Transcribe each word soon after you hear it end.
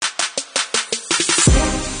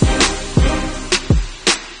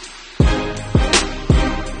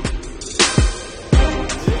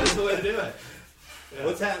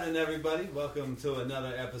What's happening, everybody? Welcome to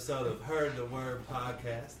another episode of Heard the Word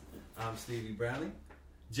podcast. I'm Stevie Browning,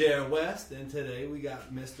 Jared West, and today we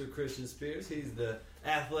got Mr. Christian Spears. He's the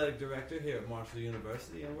athletic director here at Marshall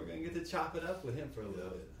University, and we're going to get to chop it up with him for a little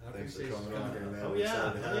bit. Thanks for coming on here, man. Oh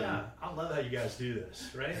yeah. I love how you guys do this,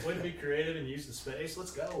 right? Way to be creative and use the space.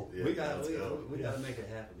 Let's go. Yeah, we got to make it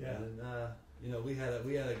happen. Yeah. Man. And we had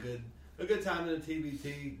a good time in the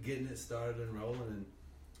TBT, getting it started and rolling. And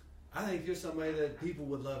I think you're somebody that people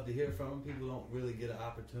would love to hear from. People don't really get an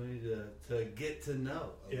opportunity to get to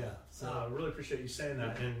know. Yeah, so I really appreciate you saying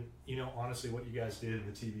that. And honestly, what you guys did in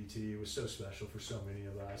the TBT was so special for so many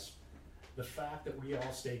of us. The fact that we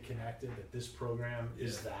all stay connected, that this program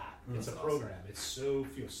is that. It's a program. It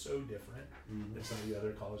feels so different than some of the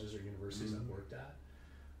other colleges or universities I've worked at.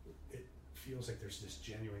 It feels like there's this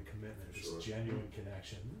genuine commitment, this genuine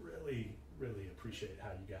connection. Really, really appreciate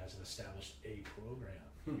how you guys have established a program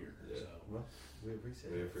here. So well, we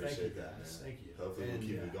appreciate We it. appreciate that, man. Thank you. Hopefully we'll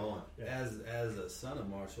keep it going. Yeah. As a son of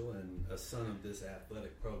Marshall and a son of this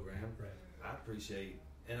athletic program, I appreciate,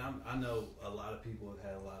 and I know a lot of people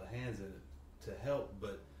have had a lot of hands in it to help,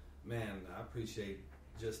 but man, I appreciate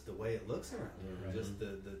just the way it looks around here, just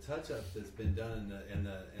the touch up that's been done and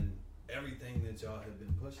everything that y'all have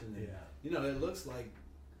been pushing. And, it looks like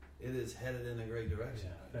it is headed in a great direction.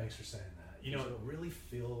 Yeah, thanks for saying that. It really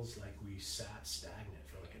feels like we sat stagnant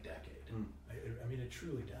for like a decade. I mean, it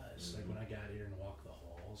truly does. Like when I got here and walked the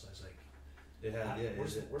halls, I was like,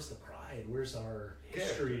 where's the pride? Where's our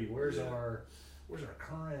history? Where's our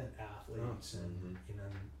current athletes? And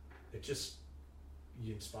it just,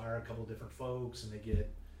 you inspire a couple different folks and they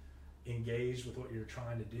get engaged with what you're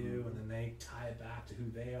trying to do, and then they tie it back to who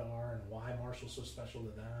they are and why Marshall's so special to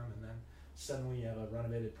them, and then suddenly you have a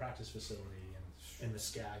renovated practice facility, and the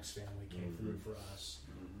Skaggs family came through for us.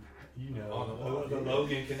 The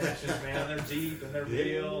Logan connections, man, they're deep and they're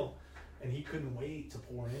real, and he couldn't wait to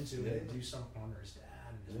pour into it and do something on his dad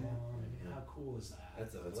and his mom, and how cool is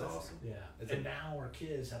that? That's awesome. Yeah, and now our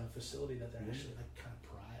kids have a facility that they're actually like kind of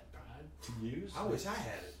proud to use. I wish I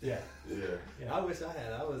had it. Yeah. I wish I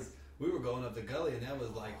had it. We were going up the gully, and that was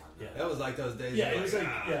like those days. Yeah, it was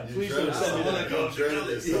please don't send me that. Go dread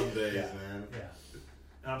it some days, man. Yeah.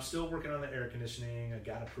 And I'm still working on the air conditioning. I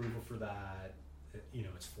got approval for that.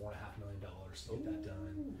 It's $4.5 million to get that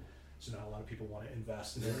done. So now a lot of people want to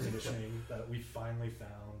invest in air conditioning. We finally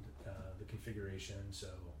found the configuration. So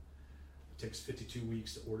it takes 52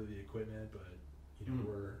 weeks to order the equipment, but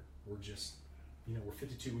we're just we're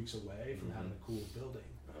 52 weeks away from having a cool building.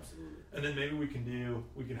 Absolutely. And then maybe we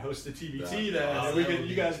can host the TBT then.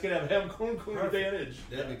 You guys could have home court advantage.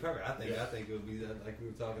 That'd be perfect. I think it would be like we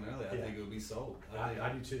were talking earlier. I think it would be sold. I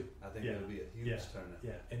do too. I think it would be a huge turnout.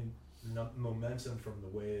 Yeah, and momentum from the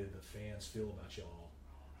way the fans feel about y'all.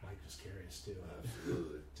 Mike was curious too.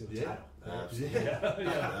 Absolutely. To the title. Absolutely.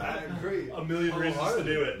 I agree. A million reasons to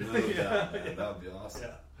do it. No doubt, man. That would be awesome.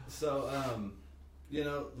 Yeah. So,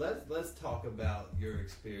 let's talk about your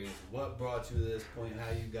experience. What brought you to this point? How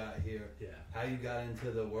you got here? Yeah. How you got into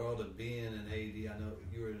the world of being an AD? I know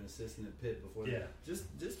you were an assistant at Pitt before. Yeah.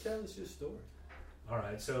 Just tell us your story. All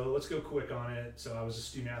right. So let's go quick on it. So I was a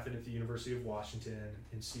student athlete at the University of Washington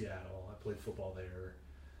in Seattle. I played football there.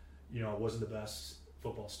 I wasn't the best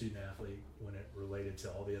football student athlete when it related to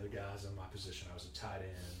all the other guys in my position. I was a tight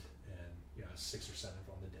end, and I was 6th or 7th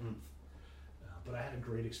on the depth. But I had a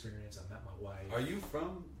great experience. I met my wife. Are you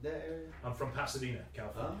from that area? I'm from Pasadena,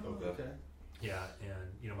 California. Oh, okay. Yeah,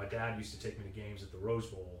 and my dad used to take me to games at the Rose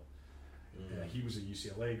Bowl. He was a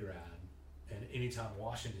UCLA grad, and anytime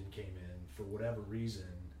Washington came in, for whatever reason,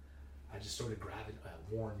 I just sort of gravitated at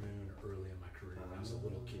Warren Moon early in my career. When I was a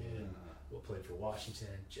little kid, played for Washington,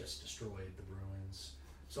 just destroyed the Bruins.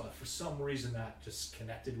 So for some reason that just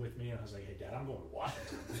connected with me, and I was like, "Hey, Dad, I'm going to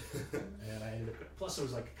Washington." And I ended up. Plus, it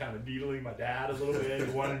was like kind of needling my dad a little bit.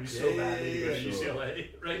 He wanted me so badly to go to UCLA,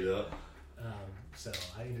 right? Yeah. So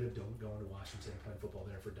I ended up going to Washington, playing football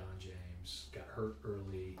there for Don James. Got hurt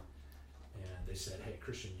early, and they said, "Hey,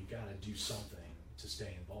 Christian, you got to do something to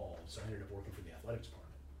stay involved." So I ended up working for the athletics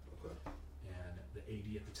department. Okay. And the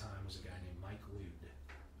AD at the time was a guy named Mike Lude,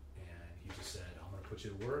 and he just said, "I'm going to put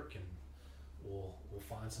you to work, and we'll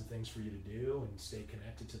find some things for you to do and stay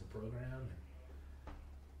connected to the program,"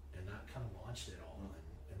 and that kind of launched it all.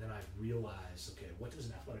 And then I realized, okay, what does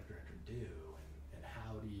an athletic director do, and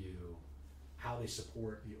how they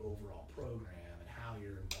support the overall program, and how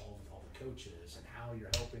you're involved with all the coaches, and how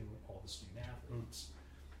you're helping all the student athletes.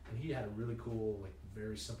 And he had a really cool, like,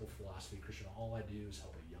 very simple philosophy: Christian, all I do is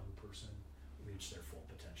help a young person reach their full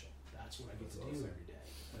potential. That's what I get to do every day.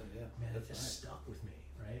 Yeah, Man, it just stuck with me,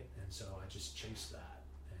 right? And so I just chased that,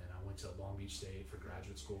 and I I went to Long Beach State for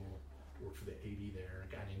graduate school, worked for the AD there,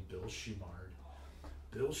 a guy named Bill Schumard.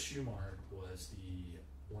 Bill Schumard was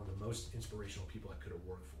one of the most inspirational people I could have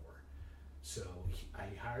worked for. So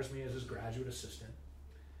he hires me as his graduate assistant,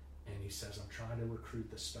 and he says, I'm trying to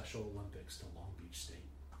recruit the Special Olympics to Long Beach State.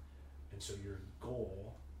 And so your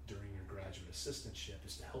goal during your graduate assistantship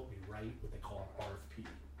is to help me write what they call an RFP,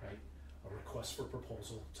 right? A request for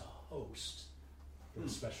proposal to host the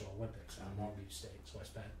Special Olympics at Long Beach State. So I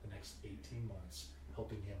spent the next 18 months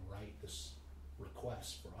helping him write this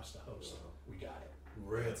request for us to host. Wow. We got it.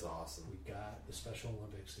 That's awesome. We got the Special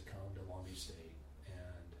Olympics to come to Long Beach State,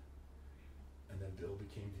 and then Bill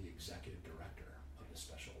became the executive director of the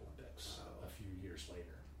Special Olympics a few years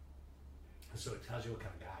later. And so it tells you what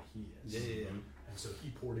kind of guy he is. Yeah. And so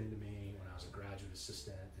he poured into me when I was a graduate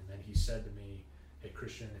assistant, and then he said to me, hey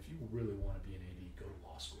Christian, if you really want to be an AD, go to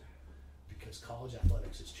law school, because college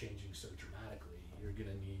athletics is changing so dramatically. You're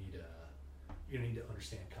gonna need to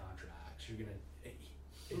understand contracts.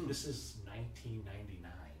 This is 1999.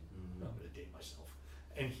 I'm going to date myself.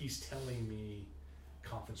 And he's telling me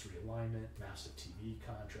conference realignment, massive TV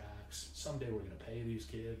contracts. Someday we're going to pay these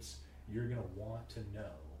kids. You're going to want to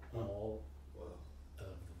know all of the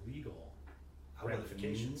legal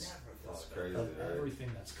ramifications of everything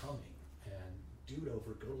that's coming. And do it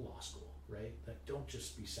over, go to law school, right? Like, don't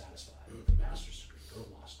just be satisfied with a master's degree. Go to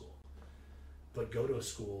law school. But go to a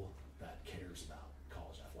school that cares about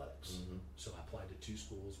college athletics. So I applied to 2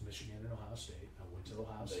 schools, Michigan and Ohio State. I went to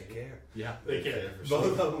Ohio State. They care. Yeah, they care.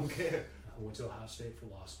 Both of them care. I went to Ohio State for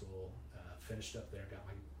law school, finished up there, got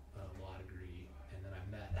my law degree, and then I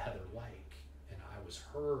met Heather Like, and I was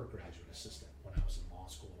her graduate assistant when I was in law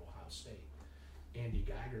school at Ohio State. Andy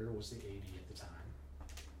Geiger was the AD at the time.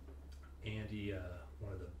 Andy,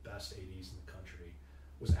 one of the best ADs in the country,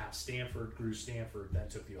 was at Stanford, grew Stanford, then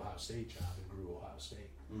took the Ohio State job and grew Ohio State.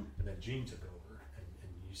 And then Gene took over, and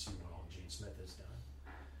you see what all Gene Smith has done.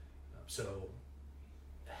 So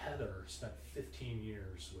Heather spent 15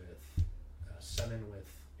 years with 7 with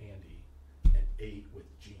Andy and 8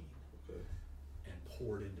 with Gene, and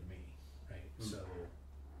poured into me, right? So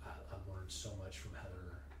I learned so much from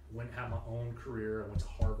Heather. Had my own career. I went to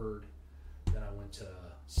Harvard, then I went to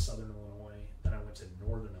Southern Illinois, then I went to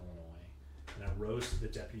Northern Illinois, and I rose to the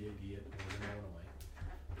deputy AD at Northern Illinois.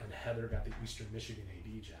 And Heather got the Eastern Michigan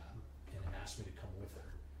AD job and asked me to come with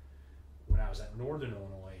her. When I was at Northern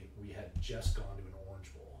Illinois, we had just gone to an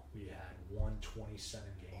Orange Bowl. We had won 27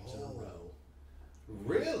 games in a row.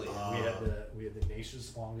 Really? We had the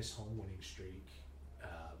nation's longest home winning streak.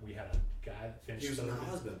 We had a guy that finished He was third the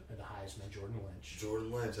Heisman. at the Heisman, Jordan Lynch.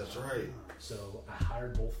 Jordan Lynch, that's right. So I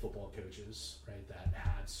hired both football coaches, right, that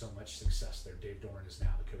had so much success there. Dave Doran is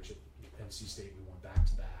now the coach at NC State. We won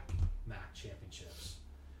back-to-back MAC championships.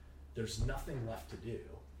 There's nothing left to do,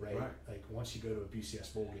 right? Like, once you go to a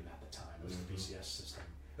BCS bowl game at the time, it was the BCS system.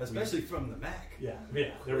 Especially from the MAC. Yeah.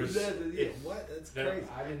 There was what? That's crazy.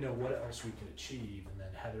 I didn't know what else we could achieve, and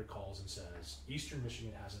then Heather calls and says, Eastern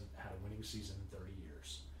Michigan hasn't had a winning season in 30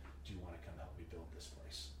 years. Do you want to come help me build this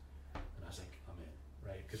place? And I was like, I'm in,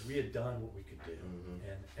 right? Because we had done what we could do,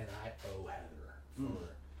 and I owe Heather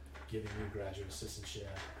for giving me a graduate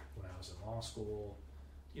assistantship when I was in law school,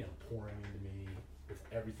 pouring into me with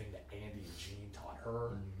everything that Andy and Gene taught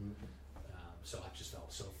her. So I just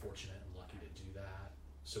felt so fortunate and lucky to do that.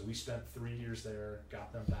 So we spent 3 years there,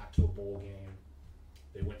 got them back to a bowl game.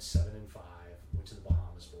 They went 7-5, went to the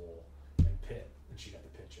Bahamas Bowl, and Pitt, and she got the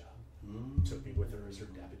Pitt job. Took me with her as her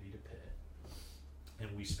deputy to Pitt.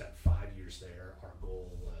 And we spent 5 years there. Our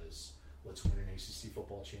goal was, let's win an ACC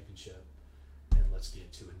football championship, and let's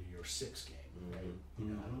get to a New Year's Six game, right? You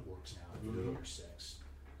know how it works now, New Year's Six.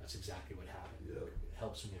 That's exactly what happened. It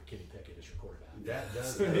helps when you have Kenny Pickett as your quarterback. That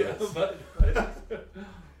does. but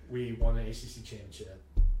we won the ACC championship,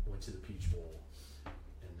 went to the Peach Bowl,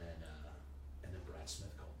 and then Brad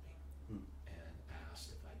Smith called me and asked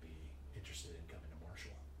if I'd be interested in coming to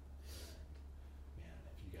Marshall. And man,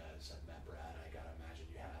 if you guys have met Brad, I gotta imagine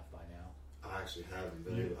you have by now. I actually haven't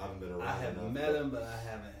been. I haven't been around. I haven't met him, but I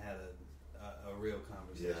haven't had a real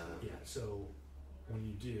conversation. Yeah. So when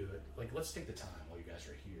you do, like, let's take the time while you guys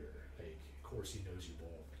are here. Like, of course, he knows you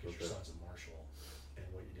both because your son's a Marshall, and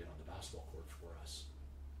what you did on the basketball court for us.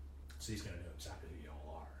 So he's going to know exactly who you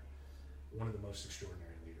all are. One of the most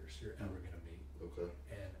extraordinary leaders you're ever going to meet.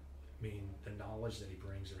 And I mean, the knowledge that he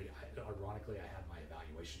brings. Ironically, I had my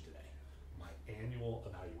evaluation today, my annual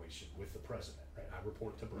evaluation with the president. Right, I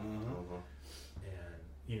report to Brad, and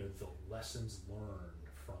the lessons learned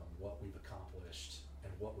from what we've accomplished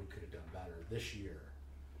and what we could have done better this year,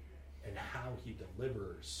 and how he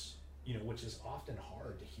delivers which is often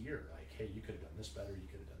hard to hear, like, hey, you could have done this better, you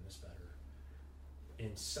could have done this better,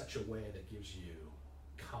 in such a way that gives you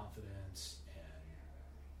confidence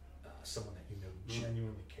and someone that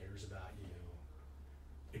genuinely cares about you.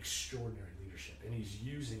 Extraordinary leadership. And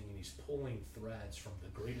he's pulling threads from the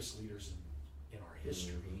greatest leaders in our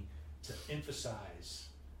history to emphasize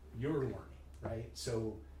your learning, right?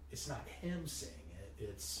 So it's not him saying it,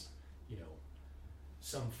 it's,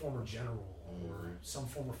 some former general or some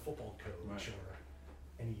former football coach,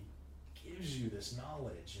 and he gives you this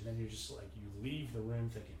knowledge, and then you're just like, you leave the room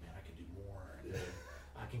thinking, man, I can do more, and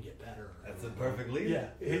I can get better. That's a perfect leader.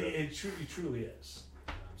 Yeah, it truly is.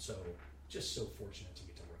 So just so fortunate to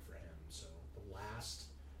get to work for him. So the last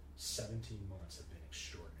 17 months have been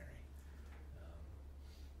extraordinary,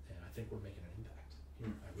 and I think we're making an impact.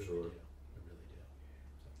 I really do. I really do.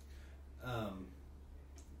 So.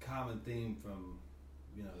 Common theme from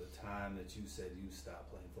the time that you said you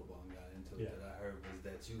stopped playing football and got into it that I heard was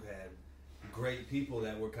that you had great people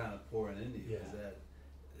that were kind of pouring into you.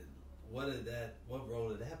 What role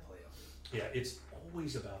did that play on you? Yeah, it's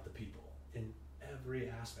always about the people in every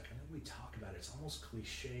aspect. I know we talk about it, it's almost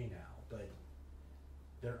cliche now, but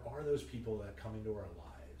there are those people that come into our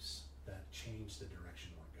lives that change the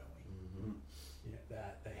direction we're going.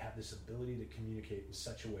 That they have this ability to communicate in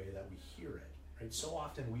such a way that we hear it. Right? So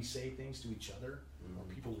often we say things to each other or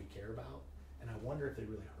people we care about, and I wonder if they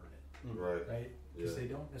really heard it. Right? Because they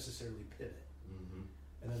don't necessarily pivot.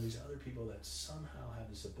 And then these other people that somehow have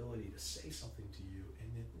this ability to say something to you, and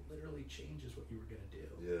it literally changes what you were going to do.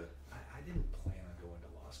 I didn't plan on going to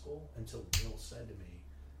law school until Bill said to me,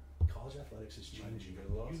 college athletics is changing.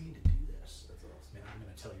 You need to do this. That's awesome. Man, I'm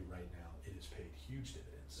going to tell you right now, it has paid huge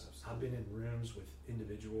dividends. Absolutely. I've been in rooms with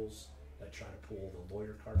individuals that try to pull the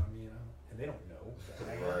lawyer card on me, and they don't know.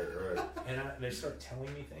 Right. And they start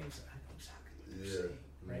telling me things, and I know exactly what they're saying,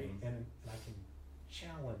 right? And I can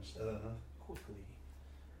challenge them quickly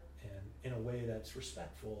and in a way that's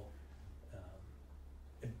respectful.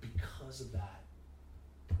 And because of that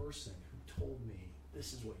person who told me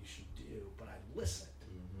this is what you should do, but I listened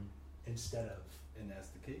instead of. And that's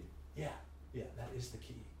the key. Yeah, that is the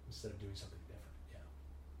key. Instead of doing something different. Yeah.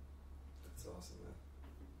 That's awesome, man.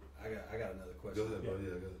 I got another question. Go ahead, bro. Yeah,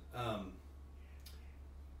 go ahead.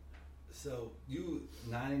 So you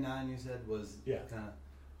 99, you said, was kind of.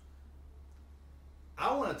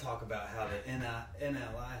 I want to talk about how the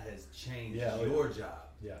NLI has changed your job.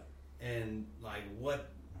 Yeah. And like what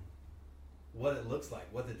it looks like,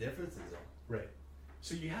 what the differences are. Right.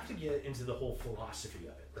 So you have to get into the whole philosophy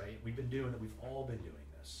of it, right? We've all been doing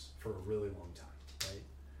this for a really long time, right?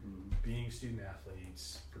 Being student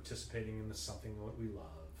athletes, participating in something that we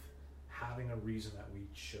love, having a reason that we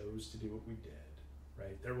chose to do what we did,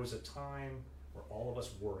 right? There was a time where all of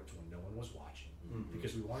us worked when no one was watching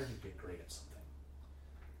because we wanted to get great at something.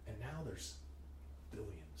 And now there's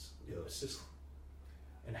billions in the system.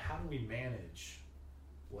 And how do we manage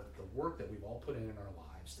what the work that we've all put in our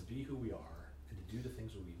lives to be who we are and to do the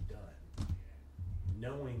things that we've done,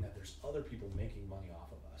 knowing that there's other people making money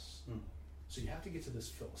off of us. So you have to get to this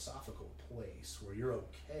philosophical place where you're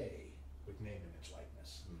okay with name, image,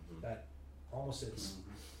 likeness. That almost it's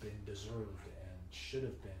been deserved and should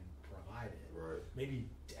have been provided maybe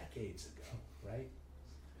decades ago, right?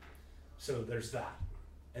 So there's that.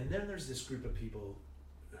 And then there's this group of people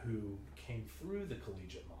who came through the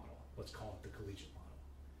collegiate model, let's call it the collegiate model,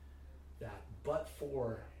 that but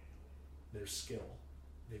for their skill,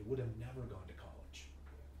 they would have never gone to college.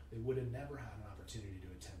 They would have never had an opportunity to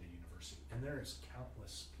attend a university. And there is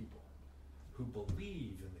countless people who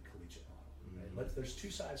believe in the collegiate model, right? There's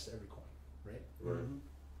two sides to every coin, right?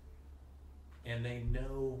 And they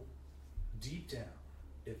know deep down,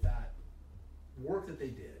 if that work that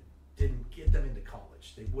they didn't get them into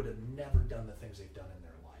college, they would have never done the things they've done in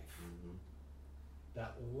their life.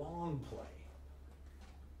 That long play,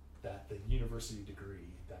 that the university degree,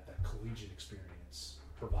 that collegiate experience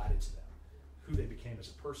provided to them, who they became as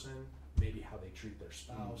a person, maybe how they treat their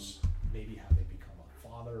spouse, maybe how they become a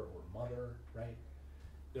father or mother, right?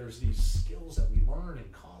 There's these skills that we learn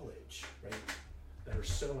in college, right, that are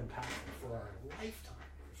so impactful for our lifetime.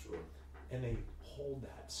 For sure. And they hold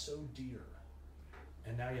that so dear.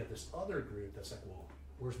 And now you have this other group that's like, well,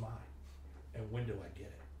 where's mine? And when do I get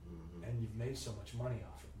it? And you've made so much money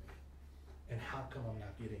off of me. And how come I'm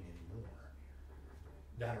not getting any more?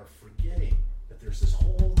 That are forgetting that there's this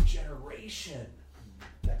whole generation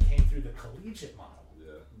that came through the collegiate model.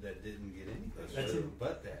 That didn't get anything.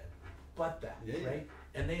 But that, right?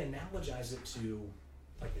 And they analogize it to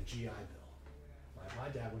like the GI Bill. My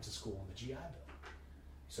dad went to school on the GI Bill.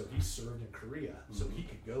 So he served in Korea, so he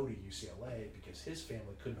could go to UCLA because his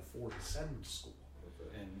family couldn't afford to send him to school.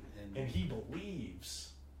 Okay. And he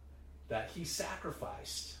believes that he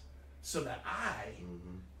sacrificed so that I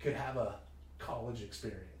could have a college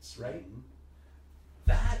experience, right?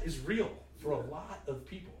 That is real for a lot of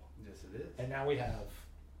people. Yes, it is. And now we have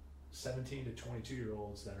 17 to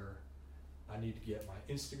 22-year-olds that are, I need to get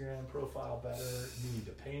my Instagram profile better. You need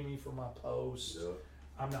to pay me for my posts. Yep.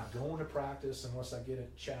 I'm not going to practice unless I get a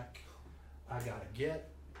check. I gotta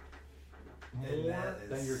get more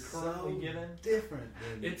than you're currently given. Different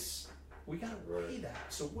than We gotta weigh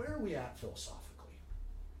that. So where are we at philosophically?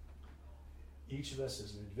 Each of us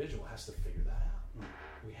as an individual has to figure that out.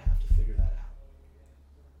 We have to figure that out.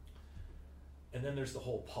 And then there's the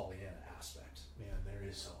whole Pollyanna aspect. Man, there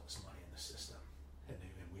is all this money in the system, and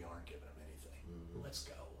we aren't giving them anything. Let's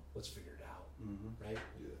go. Let's figure it out. Right?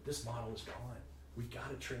 Yeah. This model is gone. We've got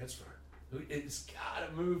to transfer. It's got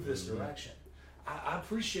to move this direction. I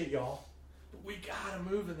appreciate y'all, but we got to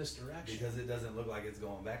move in this direction. Because it doesn't look like it's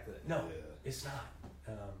going back to that. No, Yeah. it's not.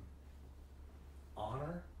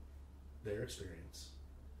 Honor their experience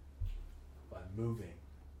by moving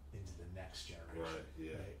into the next generation. Right.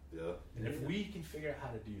 Yeah. Right? Yeah. And if we can figure out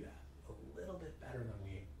how to do that a little bit better than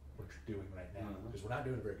we're doing right now, because we're not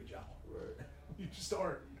doing a very good job. Right. You just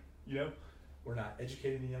aren't. We're not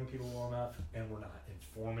educating the young people well enough, and we're not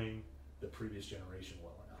informing the previous generation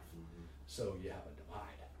well enough. So you have a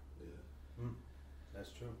divide. Yeah.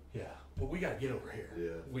 That's true. Yeah, but we got to get over here.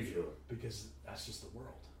 Yeah, we for do, sure. because that's just the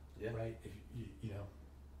world. Yeah. Right. If you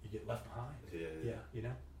get left behind. Yeah.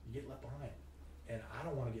 You get left behind, and I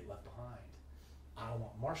don't want to get left behind. I don't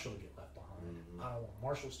want Marshall to get left behind. I don't want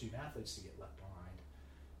Marshall student athletes to get left behind.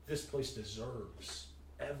 This place deserves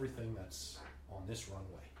everything that's on this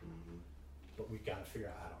runway, but we've got to figure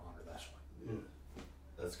out how to honor this one. Yeah.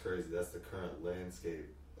 That's crazy. That's the current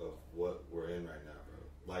landscape of what we're in right now,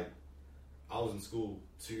 bro. Like, I was in school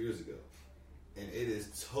 2 years ago, and it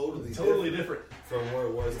is totally different from where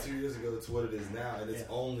it was 2 years ago to what it is now, and it's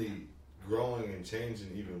only growing and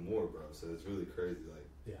changing even more, bro. So it's really crazy.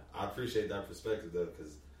 Like, I appreciate that perspective though,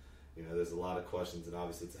 because there's a lot of questions, and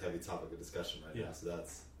obviously it's a heavy topic of discussion right now. So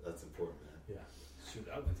that's important, man. Yeah. Shoot,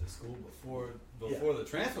 I went to school before the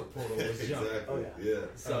transfer portal was Exactly. Oh, yeah.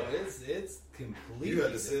 So it's completely. You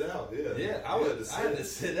had to sit out. Yeah. Yeah, I had to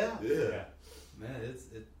sit out. Yeah. Man,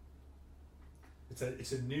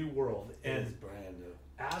 It's a new world, and it's brand new.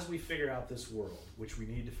 as we figure out this world, which we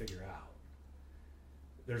need to figure out,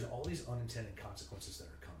 there's all these unintended consequences that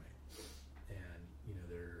are coming,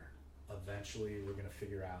 and eventually we're going to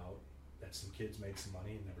figure out that some kids made some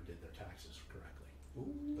money and never did their taxes correctly.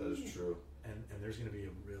 Ooh. That is true. And there's going to be a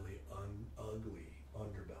really ugly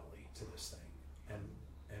underbelly to this thing. And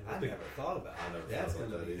I never thought about it. That's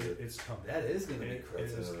going to be. It's coming. That is going to be It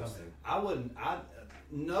crazy. is coming. I wouldn't.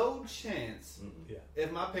 No chance. Yeah.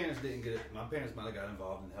 If my parents didn't get it, my parents might have got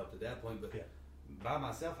involved and helped at that point. But by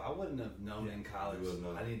myself, I wouldn't have known in college.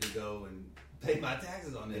 I need to go and pay my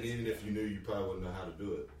taxes on this. And even if you knew, you probably wouldn't know how to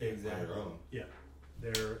do it. Exactly. On your own. Yeah.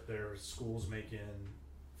 There are schools making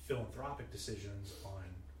philanthropic decisions on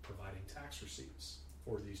providing tax receipts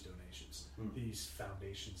for these donations, these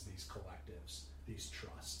foundations, these collectives, these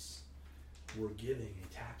trusts. We're giving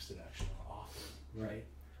a tax deduction on offer, right?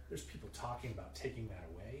 There's people talking about taking that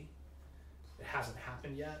away. It hasn't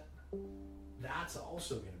happened yet. That's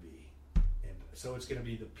also going to be, and so it's going to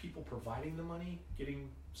be the people providing the money getting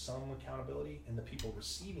some accountability, and the people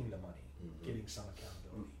receiving the money getting some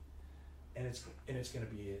accountability. And it's going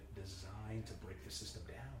to be designed to break the system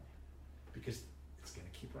down, because it's going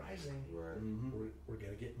to keep rising. Right. We're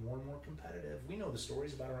going to get more and more competitive. We know the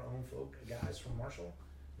stories about our own folk guys from Marshall.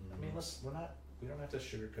 I mean, we don't have to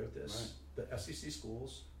sugarcoat this. Right. The SEC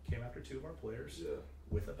schools came after two of our players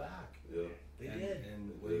with a back. Yeah. They did.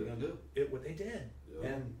 And what are you going to do? What they did. Yeah.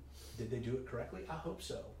 And did they do it correctly? I hope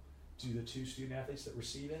so. Do the two student athletes that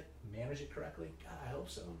receive it manage it correctly? God, I hope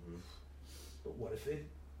so. But what if they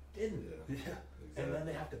didn't? Yeah. Exactly. And then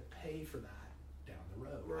they have to pay for that down the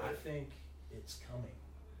road. Right. I think it's coming.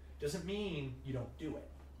 Doesn't mean you don't do it.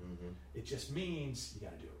 It just means you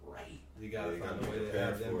got to do it right. You got to find a way to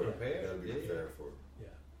have them prepared. You got to be prepared for it.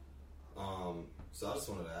 Yeah. So I just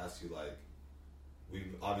wanted to ask you, like,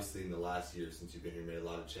 we've obviously in the last year since you've been here made a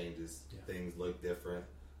lot of changes. Things look different.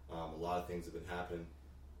 A lot of things have been happening.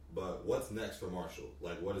 But what's next for Marshall?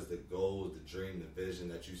 Like, what is the goal, the dream, the vision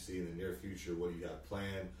that you see in the near future? What do you have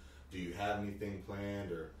planned? Do you have anything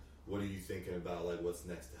planned, or what are you thinking about? Like, what's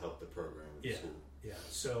next to help the program with the school? Yeah.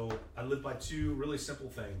 So I live by two really simple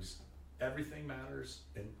things: everything matters,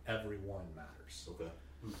 and everyone matters. Okay.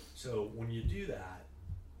 So when you do that,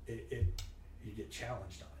 it you get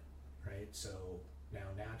challenged on it, right? So now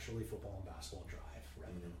naturally football and basketball drive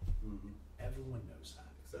revenue. Mm-hmm. Everyone knows that.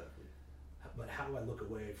 Exactly. But how do I look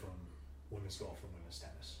away from women's golf and women's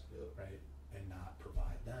tennis, right? And not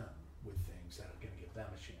provide them with things that are going to give them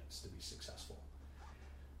a chance to be successful.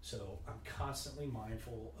 So I'm constantly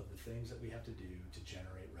mindful of the things that we have to do to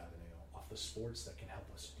generate revenue off the sports that can help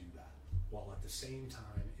us do that, while at the same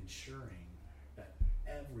time ensuring that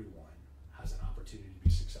everyone has an opportunity to be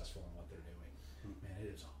successful in what they're doing. Man,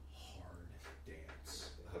 it is a hard dance.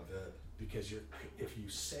 I bet. Because if you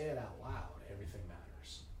say it out loud, everything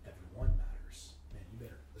matters. Everyone matters. Man, you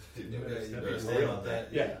better. You better stand on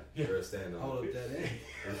that. Yeah. You better stand on Hold it. up that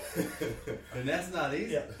end. And that's not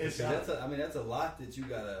easy. Yeah, it's not. That's a lot that you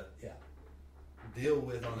gotta Yeah. deal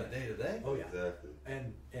with on a day to day. Oh yeah. Exactly.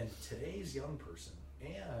 And today's young person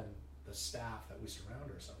and the staff that we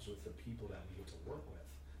surround ourselves with, the people that we get to work with,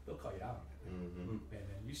 they'll call you out on it. Mm-hmm. And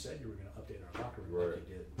then you said you were going to update our locker room Right. like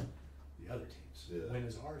you did the other teams. Yeah. When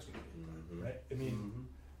is ours going to get done, Mm-hmm. right? I mean,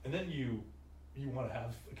 and then you want to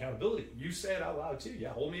have accountability. You say it out loud too. Yeah,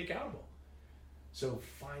 hold me accountable. So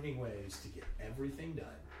finding ways to get everything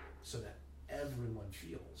done so that everyone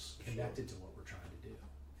feels connected to what we're trying to do.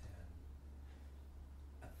 And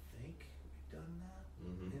I think we've done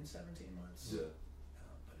that in 17 months. Yeah.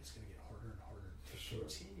 But it's going to get harder and harder to Sure.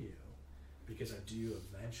 continue because I do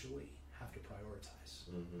eventually have to prioritize.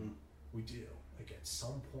 Mm-hmm. We do. Like at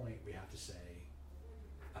some point we have to say,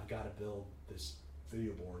 I've got to build this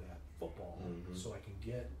video board at football so I can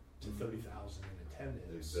get to 30,000 in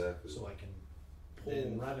attendance. Exactly. So I can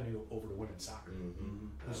pull revenue over to women's soccer.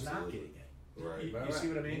 Who's not getting it. Right. You see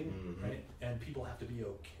what I mean? Mm-hmm. Right? And people have to be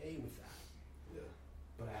okay with that. Yeah.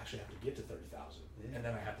 But I actually have to get to 30,000 and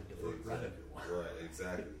then I have to deliver revenue. Right,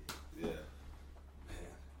 exactly. Yeah. Man,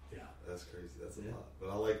 Yeah. that's crazy. That's a lot. But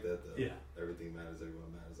I like that though. Yeah. Everything matters,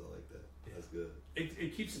 everyone matters. I like that. Yeah. That's good.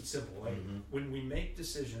 It keeps it simple. Like when we make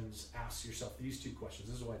decisions, ask yourself these two questions.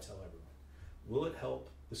 This is what I tell everyone. Will it help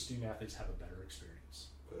the student athletes have a better experience?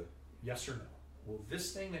 Okay. Yes or no? Will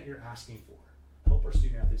this thing that you're asking for help our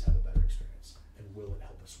student athletes have a better experience? And will it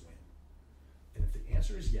help us win? And if the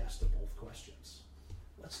answer is yes to both questions,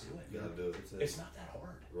 let's do it. You gotta do it. It's not that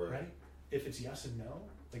hard, Right. right? If it's yes and no,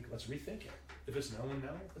 like let's rethink it. If it's no and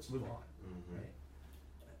no, let's move on, right?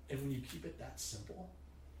 And when you keep it that simple,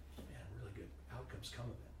 man, really good outcomes come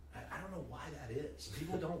of it. I don't know why that is.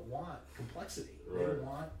 People don't want complexity. They Right.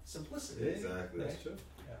 want simplicity. Exactly. Right? That's true.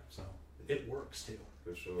 Yeah, so it works too.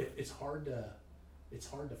 For sure. It's hard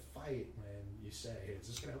to fight when you say, hey, is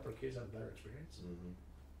this going to help our kids have a better experience?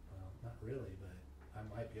 Well, not really, but I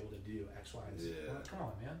might be able to do X, Y, and Z. Yeah. Well, come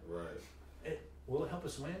on, man. Right. Will it help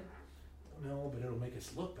us win? No, but it'll make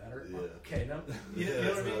us look better. Yeah. Okay, no. You Yeah, know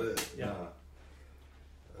that's what I mean? not it. Yeah. Nah.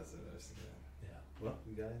 That's interesting, man. Yeah. Well,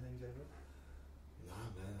 you got anything, Jacob? Nah,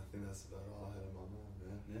 man. I think that's about all I had in my mind,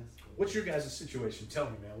 man. Yes. What's your guys' situation? Tell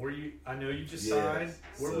me, man. Where you? I know you just Yeah, signed.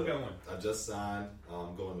 Where so we going? I just signed.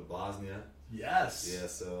 I'm going to Bosnia. Yes. Yeah,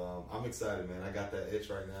 so I'm excited, man. I got that itch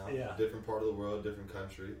right now. Yeah. Different part of the world, different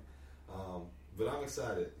country. But I'm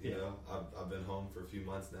excited. You Yeah. know, I've been home for a few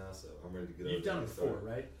months now, so I'm ready to get over. You've done it and before, start.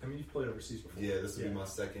 right? I mean, you've played overseas before. Yeah, this will be my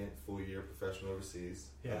second full year professional overseas.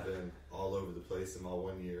 Yeah. I've been all over the place in my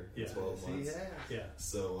 1 year, Yeah. 12 months. Yeah.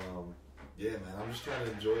 So, yeah, man, I'm just trying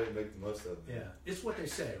to enjoy it and make the most of it. Man. Yeah, it's what they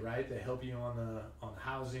say, right? They help you on the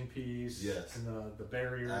housing piece, Yes. and the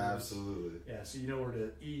barriers. Absolutely. Yeah, so you know where to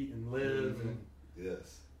eat and live, and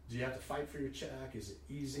Yes. do you have to fight for your check? Is it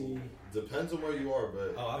easy? Depends on where you are,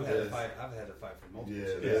 but Oh, I've had to fight. I've had to fight for multiple. Yeah,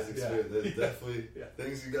 years. there's Yeah. experience. There's definitely Yeah.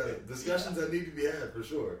 things you got, discussions that need to be had for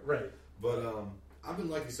sure. Right. But I've been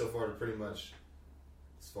lucky so far to pretty much,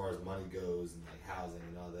 as far as money goes and like housing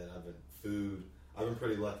and all that. Food. I've been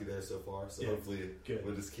pretty lucky there so far. So Yeah. hopefully Good.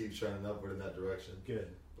 we'll just keep trending upward in that direction.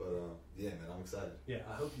 Good. But yeah, man, I'm excited. Yeah,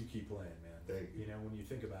 I hope you keep playing, man. Thank you. You know, when you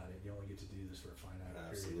think about it, you only get to do this for a finite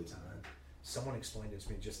period Absolutely, of time. man. Someone explained it to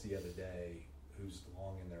me just the other day, who's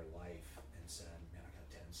long in their life, and said, "Man, I got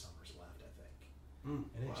 10 summers left, I think."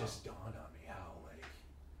 And it just dawned on me how, like,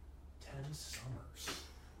 10 summers,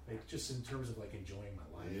 like, just in terms of like enjoying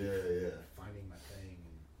my life, Yeah. finding my thing,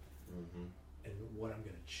 and what I'm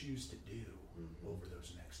going to choose to do over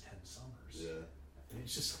those next 10 summers. Yeah. And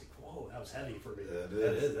it's just like, whoa, that was heavy for me. Yeah, it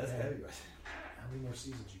That is. is. That's Man. heavy. Right? How many more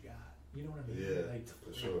seasons you got? You know what I mean? Yeah, like,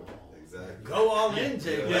 for sure. Exactly. Go all in,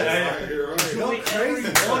 Jake. You're right. Go crazy.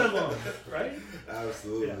 One of them, right?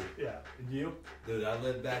 Absolutely. Yeah. And you? Dude, I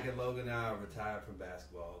live back in Logan now. I retired from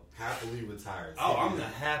basketball. Happily retired. Oh, I'm the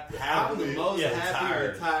I'm the most happy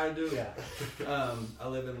retired dude. Yeah. I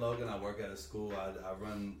live in Logan. I work at a school. I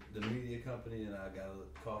run the media company, and I got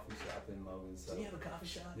a coffee shop in Logan. So you have a coffee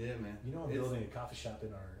shop? Yeah, man. You know, I'm building a coffee shop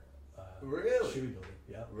in our really? Chewy building.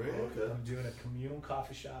 Yeah. Really? Okay. I'm doing a communal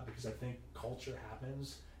coffee shop because I think culture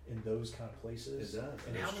happens in those kind of places. It does.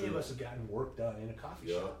 And how many of us have gotten work done in a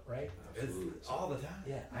coffee shop, right? It's all the time.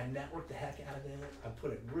 Yeah, I network the heck out of it. I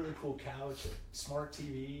put a really cool couch, a smart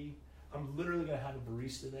TV. I'm literally gonna have a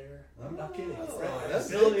barista there. I'm not kidding. That's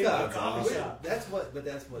building a coffee shop. That's what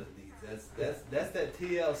it needs. That's that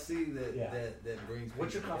TLC that brings.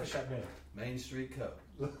 What's your coffee shop name? Main Street Co.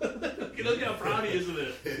 Look how proud he is of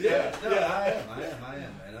it. I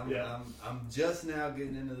am, man. I'm just now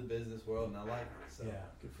getting into the business world, and I like it. So. Yeah,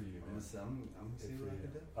 good for you, man. I'm see what I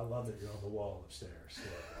can do. I love that you're on the wall upstairs.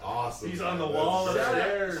 Awesome. He's on the wall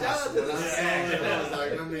upstairs. Shout out to the Skag. I was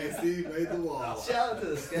like, my man Steve made the wall. Shout out to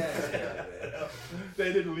the Skag.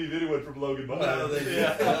 They didn't leave anyone from Logan behind. No, they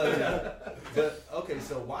didn't. But okay,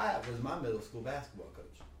 so Wyatt was my middle school basketball coach.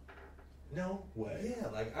 No way. Yeah,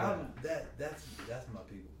 like that's my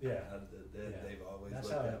people. Yeah. They've always that's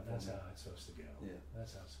looked how out for that's me. how it's supposed to go. Yeah.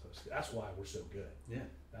 That's how it's supposed to go. That's why we're so good. Yeah.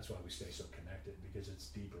 That's why we stay so connected, because it's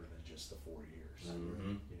deeper than just the 4 years.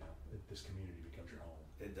 Mm-hmm. You know, this community becomes your home.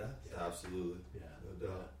 It does. Yeah. Absolutely. Yeah. No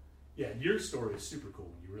doubt. Yeah, your story is super cool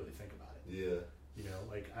when you really think about it. Yeah. You know,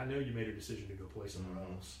 like I know you made a decision to go play somewhere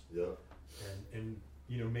else. Yep. And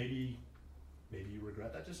you know, maybe you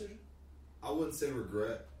regret that decision? I wouldn't say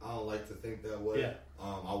regret. I don't like to think that way. Yeah.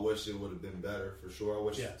 I wish it would have been better, for sure. I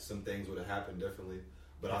wish Yeah. some things would have happened differently.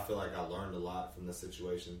 But I feel like I learned a lot from the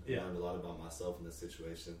situation. I learned a lot about myself in this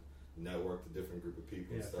situation. Networked a different group of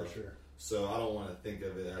people and stuff. For sure. So I don't want to think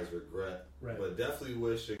of it as regret. Right. But definitely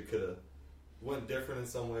wish it could have went different in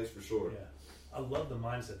some ways, for sure. Yeah. I love the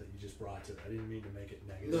mindset that you just brought to it. I didn't mean to make it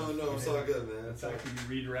negative. No, it's all good, man. The fact that you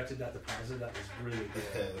redirected that to positive, that was really good.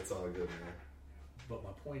 Yeah, it's all good, man. But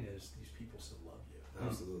my point is, these people still love you.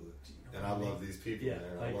 Absolutely. You know And I love these people, man.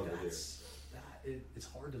 I love it here. It's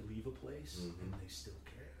hard to leave a place and they still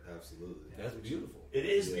care. Absolutely. That's beautiful. It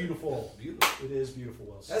is beautiful. Beautiful. It is beautiful.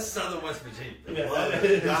 Well said. That's Southern West Virginia. Yeah, Love that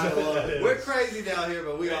it. is. I love it. We're crazy down here,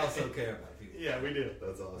 but we also care about people. Yeah, we do.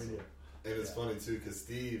 That's awesome. We do. And it's funny too, because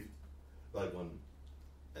Steve, like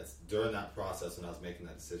during that process when I was making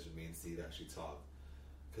that decision, me and Steve actually talked,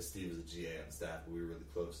 because Steve was a GA on the staff, but we were really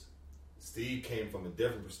close. Steve came from a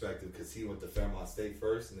different perspective because he went to Fairmont State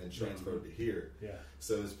first and then transferred to here. Yeah.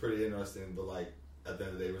 So it was pretty interesting, but like at the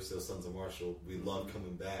end of the day, we're still Sons of Marshall. We love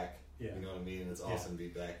coming back. Yeah. You know what I mean? And it's awesome to be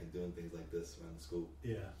back and doing things like this around the school.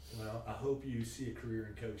 Yeah. Well, I hope you see a career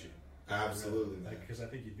in coaching. Absolutely, man. Because I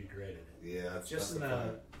think you'd be great at it. Yeah, that's Just that's in the the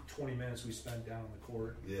plan. 20 minutes we spent down on the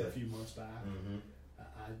court a few months back,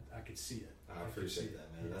 I could see it. I appreciate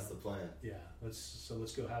that, man. That's the plan. Yeah. Let's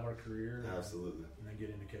go have our career. Absolutely. And then get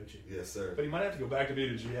into coaching. Yes, sir. But he might have to go back to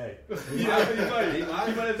being a GA. He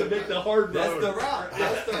might have to make the hard road. That's the route.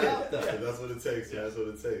 That's the route, though. That's what it takes. Yeah. That's what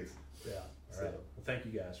it takes. Yeah. All right. Well, thank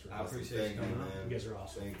you guys for. I appreciate you coming on. You guys are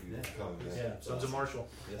awesome. Thank you for coming, man. Yeah. Sons of Marshall.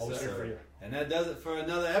 Yes, Always sir. here for you. And that does it for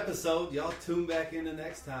another episode. Y'all tune back in the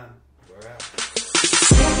next time. We're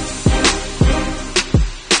out.